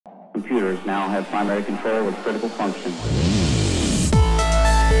computers now have primary control of critical functions.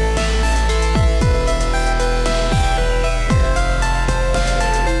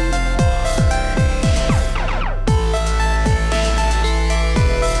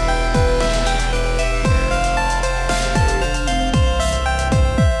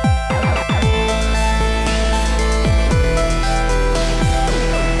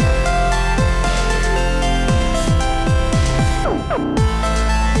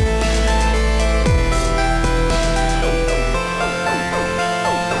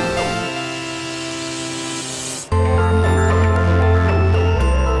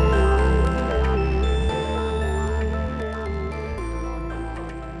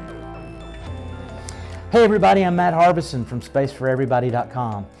 Hey everybody, I'm Matt Harbison from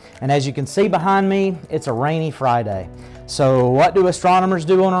SpaceForEverybody.com, and as you can see behind me, it's a rainy Friday. So what do astronomers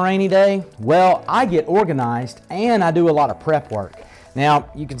do on a rainy day? Well, I get organized and I do a lot of prep work.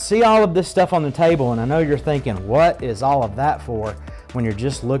 Now, you can see all of this stuff on the table, and I know you're thinking, what is all of that for when you're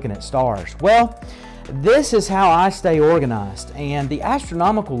just looking at stars? Well, this is how I stay organized, and the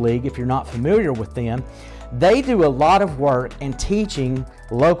Astronomical League, if you're not familiar with them, they do a lot of work in teaching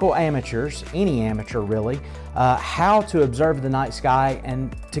local amateurs, any amateur really, how to observe the night sky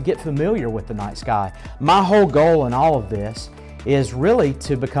and to get familiar with the night sky. My whole goal in all of this is really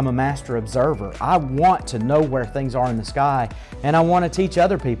to become a master observer. I want to know where things are in the sky, and I want to teach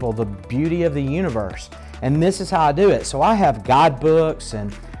other people the beauty of the universe. And this is how I do it. So I have guidebooks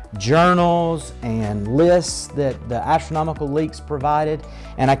and journals and lists that the Astronomical League's provided,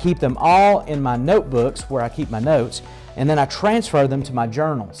 and I keep them all in my notebooks where I keep my notes, and then I transfer them to my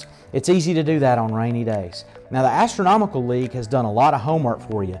journals. It's easy to do that on rainy days. Now, the Astronomical League has done a lot of homework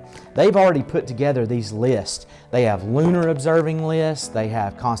for you. They've already put together these lists. They have lunar observing lists, they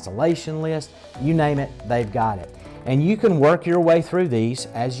have constellation lists, you name it, they've got it. And you can work your way through these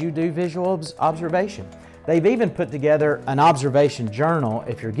as you do visual observation. They've even put together an observation journal.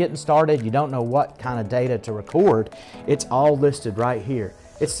 If you're getting started, you don't know what kind of data to record, it's all listed right here.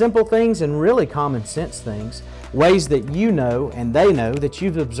 It's simple things and really common sense things, ways that you know and they know that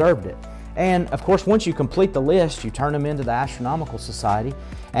you've observed it. And of course, once you complete the list, you turn them into the Astronomical Society,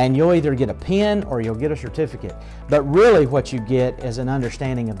 and you'll either get a pin or you'll get a certificate. But really what you get is an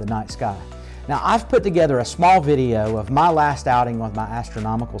understanding of the night sky. Now, I've put together a small video of my last outing with my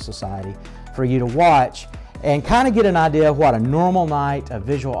Astronomical Society for you to watch and kind of get an idea of what a normal night of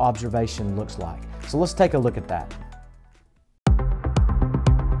visual observation looks like. So let's take a look at that.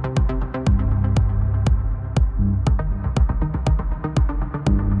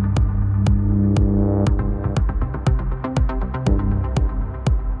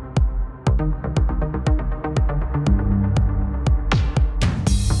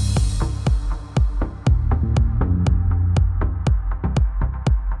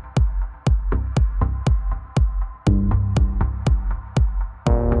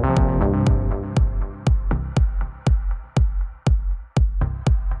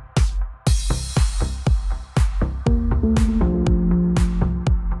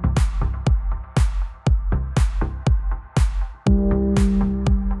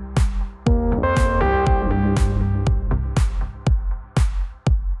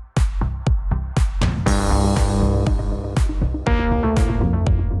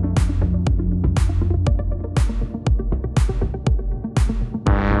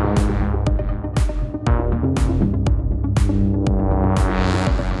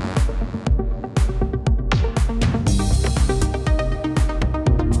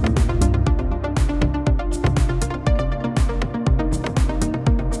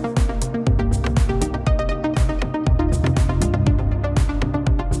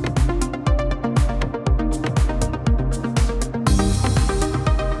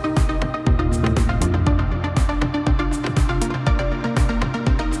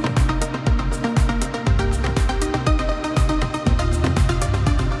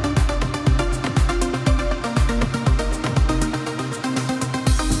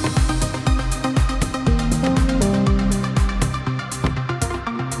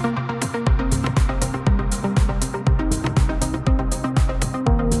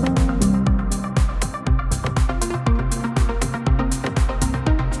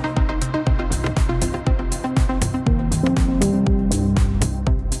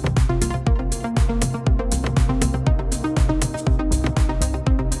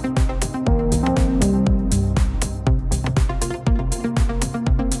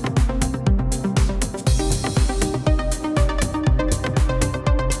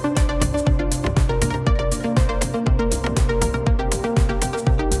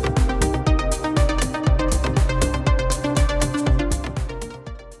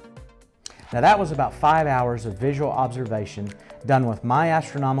 Now that was about 5 hours of visual observation done with my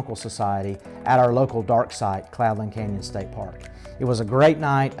astronomical society at our local dark site, Cloudland Canyon State Park. It was a great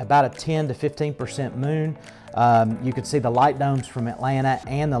night, about a 10 to 15% moon. You could see the light domes from Atlanta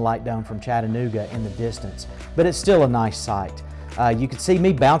and the light dome from Chattanooga in the distance, but it's still a nice sight. You could see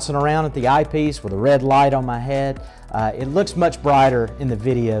me bouncing around at the eyepiece with a red light on my head. It looks much brighter in the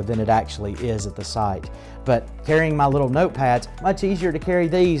video than it actually is at the site. But carrying my little notepads, much easier to carry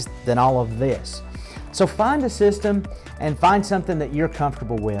these than all of this. So find a system and find something that you're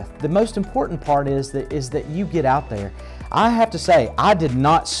comfortable with. The most important part is that you get out there. I have to say, I did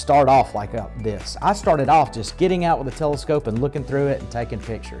not start off like this. I started off just getting out with a telescope and looking through it and taking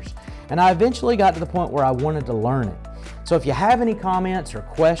pictures. And I eventually got to the point where I wanted to learn it. So if you have any comments or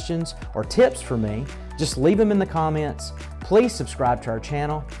questions or tips for me, just leave them in the comments. Please subscribe to our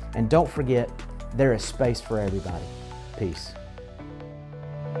channel, and don't forget, there is space for everybody. Peace.